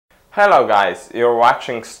Hello guys, you're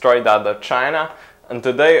watching Straight Outta China, and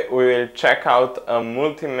today we will check out a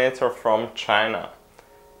multimeter from China.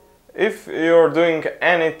 If you're doing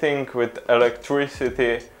anything with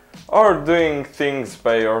electricity or doing things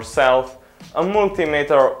by yourself, a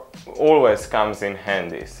multimeter always comes in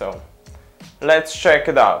handy, so let's check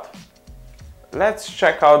it out. Let's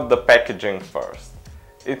check out the packaging first.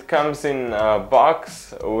 It comes in a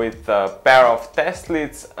box with a pair of test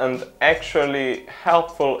leads and actually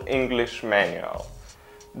helpful English manual.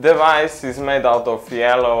 The device is made out of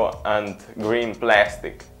yellow and green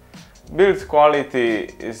plastic. Build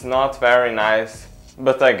quality is not very nice,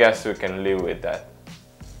 but I guess we can live with that.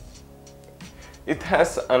 It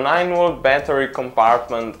has a 9-volt battery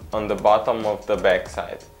compartment on the bottom of the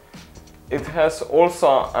backside. It has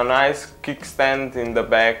also a nice kickstand in the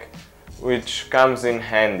back, which comes in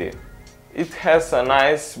handy. It has a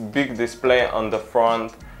nice big display on the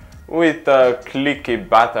front with a clicky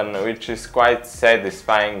button, which is quite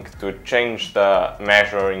satisfying to change the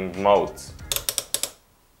measuring modes.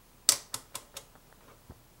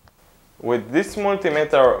 With this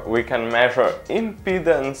multimeter we can measure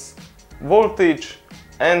impedance, voltage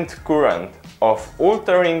and current of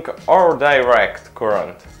altering or direct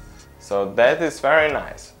current. So that is very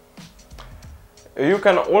nice. You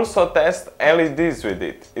can also test LEDs with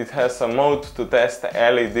it. It has a mode to test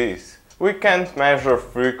LEDs. We can't measure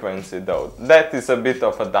frequency though, that is a bit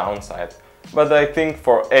of a downside, but I think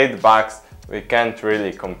for $8 we can't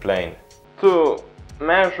really complain. To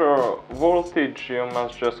measure voltage you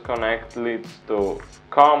must just connect leads to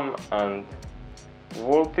COM and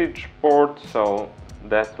voltage port, so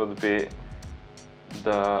that would be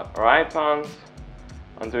the right ones,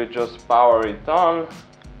 and we just power it on.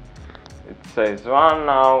 It says 1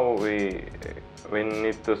 now, we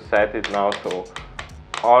need to set it now to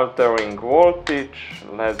altering voltage.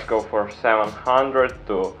 Let's go for 700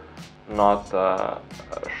 to not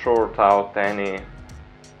short out any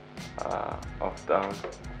of the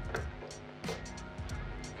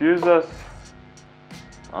fuses.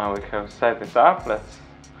 Now we have set it up, let's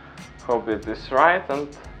hope it is right, and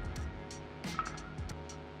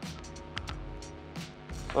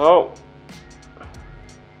so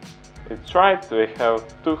it's right, we have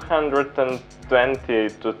 220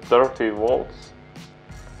 to 30 volts.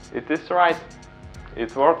 It is right,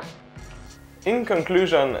 it works. In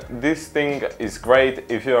conclusion, this thing is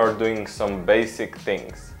great if you are doing some basic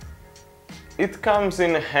things. It comes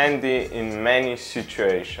in handy in many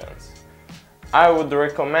situations. I would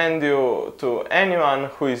recommend you to anyone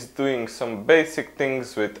who is doing some basic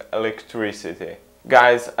things with electricity.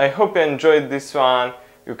 Guys, I hope you enjoyed this one.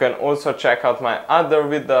 You can also check out my other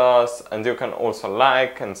videos, and you can also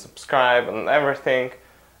like and subscribe and everything.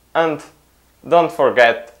 And don't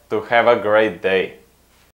forget to have a great day.